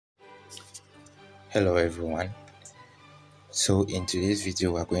Hello everyone. So in today's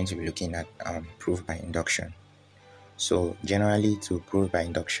video we're going to be looking at proof by induction. So generally to prove by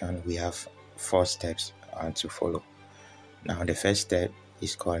induction we have 4 steps to follow. Now the first step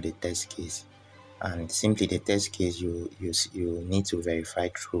is called the test case, and simply the test case you need to verify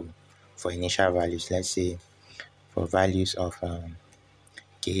true for initial values. Let's say for values of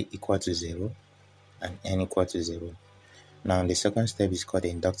k equal to 0 and n equal to 0. Now the second step is called the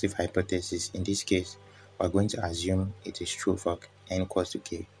inductive hypothesis. In this case, we're going to assume it is true for n equals to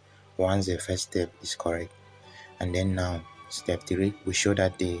k once the first step is correct. And then now, step 3, we show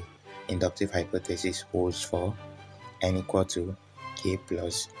that the inductive hypothesis holds for n equal to k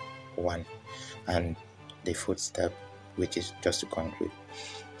plus 1. And the fourth step, which is just to conclude.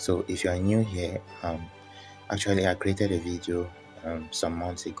 So if you are new here, actually I created a video some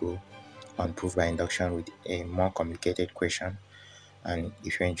months ago on proof by induction with a more complicated question, and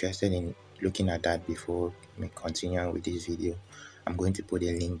if you're interested in looking at that before me continuing with this video, I'm going to put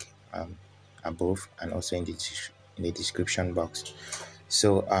a link above and also in the description box.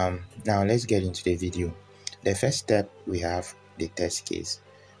 So now let's get into the video. The first step, we have the test case,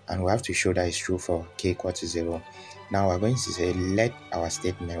 and we have to show that it's true for k equal to 0. Now we're going to say let our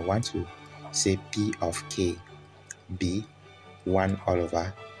statement want to say p of k be 1 all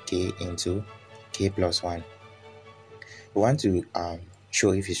over k into k plus 1. We want to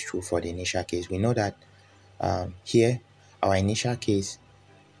show if it's true for the initial case. We know that here our initial case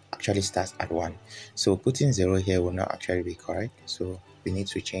actually starts at 1, so putting 0 here will not actually be correct, so we need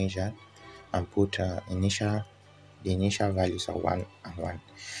to change that and put the initial values are 1 and 1.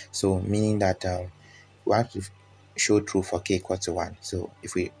 So meaning that we have to show true for k equal to 1. So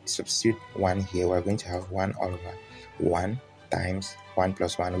if we substitute 1 here, we're going to have 1 all over 1 times 1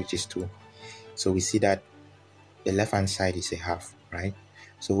 plus 1, which is 2. So we see that the left hand side is a half, right?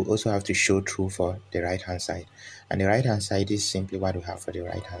 So we also have to show true for the right hand side, and the right hand side is simply what we have for the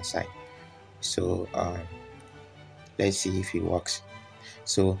right hand side. So let's see if it works.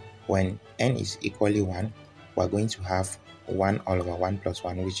 So when n is equally 1, we're going to have 1 all over 1 plus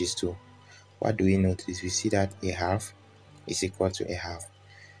 1, which is 2. What do we notice? We see that a half is equal to a half,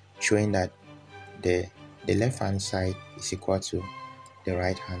 showing that the left hand side is equal to the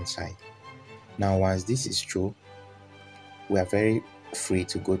right hand side. Now once this is true, we are very free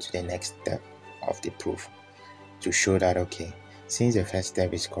to go to the next step of the proof to show that okay, since the first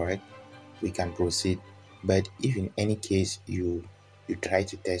step is correct, we can proceed. But if in any case you try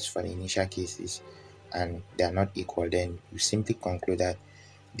to test for the initial cases and they are not equal, then you simply conclude that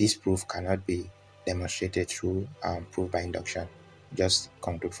this proof cannot be demonstrated through proof by induction. Just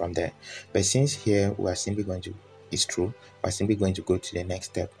conclude from there. But since here we are simply going to, it's true, we're simply going to go to the next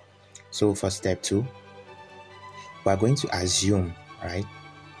step. So for step 2, we're going to assume, right?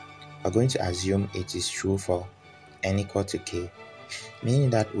 We're going to assume it is true for n equal to k, meaning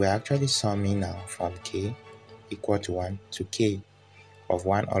that we're actually summing now from k equal to 1 to k of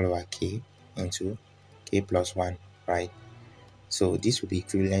 1 all over k into k plus 1, right? So this will be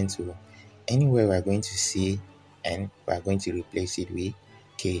equivalent to anywhere we're going to see n, we're going to replace it with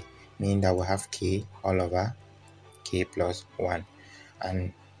k, meaning that we have k all over k plus 1.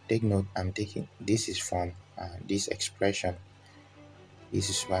 And take note, I'm taking this is from this expression. This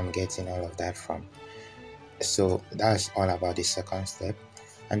is where I'm getting all of that from. So that's all about the second step.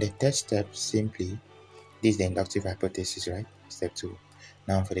 And the third step, simply, this is the inductive hypothesis, right? Step 2.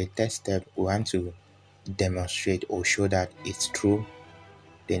 Now for the third step, we want to demonstrate or show that it's true,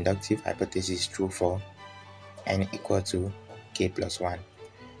 the inductive hypothesis is true for n equal to k plus 1.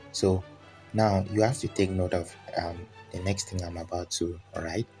 So now you have to take note of the next thing I'm about to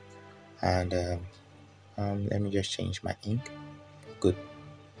write. And let me just change my ink. Good.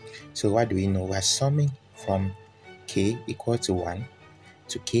 So what do we know? We're summing from k equal to 1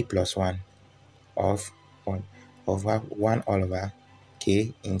 to k plus 1 of 1 all over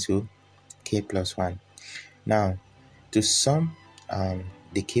k into k plus 1. Now to sum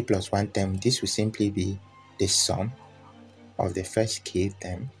the k plus 1 term, this will simply be the sum of the first k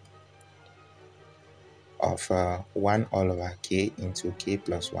term of 1 all over k into k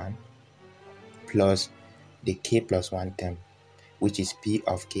plus 1 plus the k plus 1 term, which is p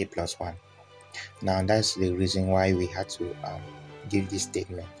of k plus 1. Now that's the reason why we had to give this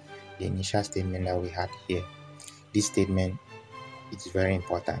statement, the initial statement that we had here. This statement is very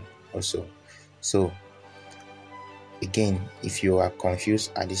important also. So again, if you are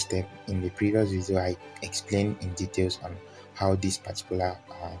confused at this step, in the previous video I explained in details on how this particular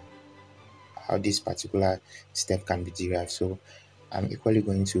step can be derived. So I'm equally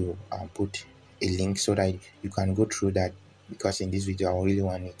going to put a link so that you can go through that because in this video I really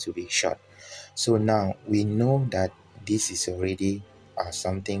want it to be short. So now we know that this is already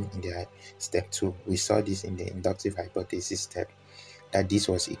something in the step 2. We saw this in the inductive hypothesis step, that this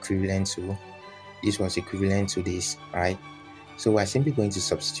was equivalent to this, right? So we're simply going to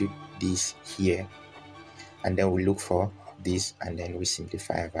substitute this here, and then we look for this, and then we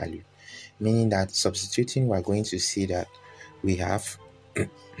simplify a value, meaning that substituting, we're going to see that we have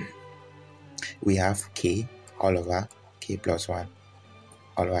k all over k plus 1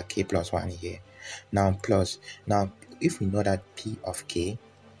 all over k plus 1 here. Now if we know that p of k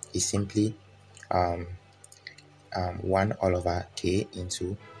is simply 1 all over k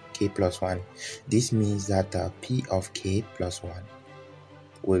into k plus 1, this means that p of k plus 1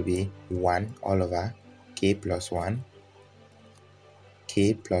 will be 1 all over k plus 1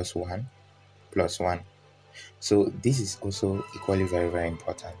 plus 1. So this is also equally very, very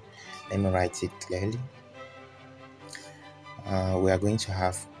important. Let me write it clearly. We are going to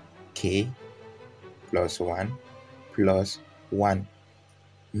have k plus 1 plus 1,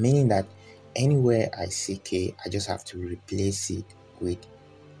 meaning that anywhere I see k, I just have to replace it with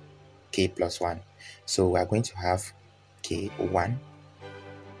k plus 1. So we are going to have k 1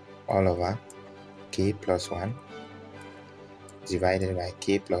 all over k plus 1 divided by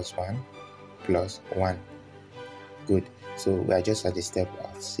k plus 1 plus 1. Good. So we are just at the step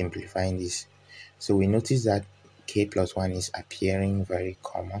of simplifying this. So we notice that k plus 1 is appearing very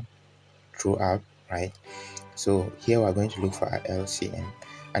common throughout, right? So here we are going to look for our LCM,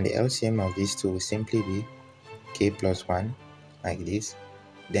 and the LCM of these two will simply be k plus 1 like this.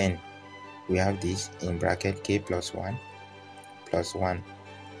 Then we have this in bracket k plus 1 plus 1.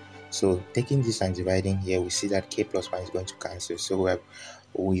 So taking this and dividing here, we see that k plus 1 is going to cancel. So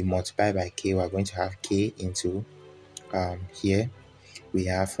we multiply by k, we are going to have k into here we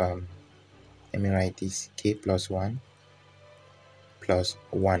have let me write this, k plus 1 plus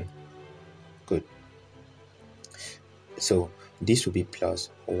 1. Good. So this will be plus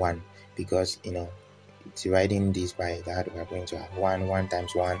 1, because dividing this by that, we are going to have 1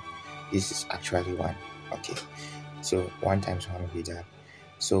 times 1. This is actually 1. Okay, so 1 times 1 will be that.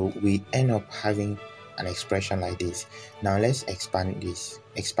 So we end up having an expression like this. Now let's expand this.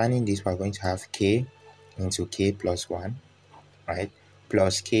 Expanding this, we're going to have k into k plus 1, right,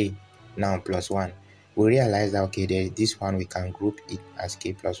 plus k, now plus 1. We realize that, okay, this one we can group it as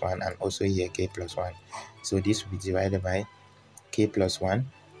k plus 1, and also here k plus 1. So this will be divided by k plus 1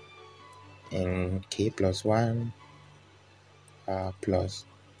 and k plus 1 plus.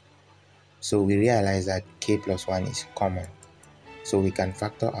 So we realize that k plus 1 is common, so we can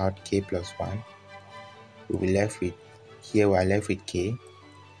factor out k plus 1. We'll be left with, here we are left with k,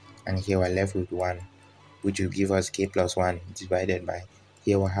 and here we are left with 1, which will give us k plus 1 divided by,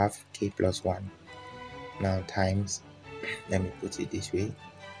 here we have k plus 1. Now times, let me put it this way,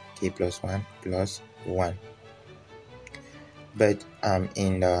 k plus 1 plus 1. But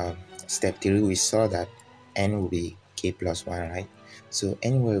in step 3, we saw that n will be k plus 1, right? So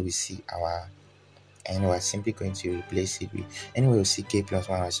anywhere we see our n, we're simply going to replace it with, anywhere we see k plus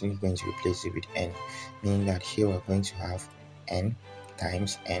 1, we're simply going to replace it with n, meaning that here we're going to have n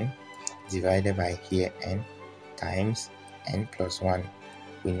times n divided by here n times n plus 1.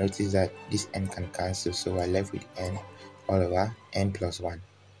 We notice that this n can cancel, so we're left with n all over n plus 1.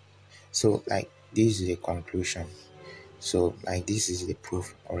 So like this is a conclusion. So like this is the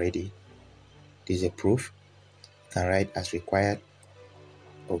proof already. This is a proof. You can write as required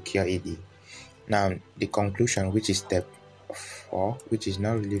or QED. Now the conclusion, which is step 4, which is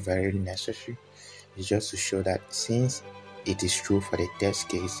not really very necessary, is just to show that since it is true for the test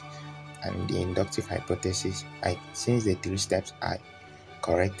case and the inductive hypothesis, like since the 3 steps are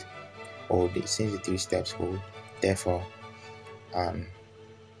correct, or since the 3 steps hold, therefore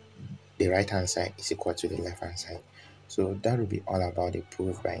the right hand side is equal to the left hand side. So that will be all about the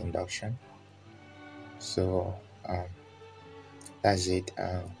proof by induction. So that's it.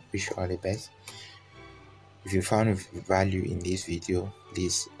 Wish you all the best. If you found value in this video,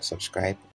 please subscribe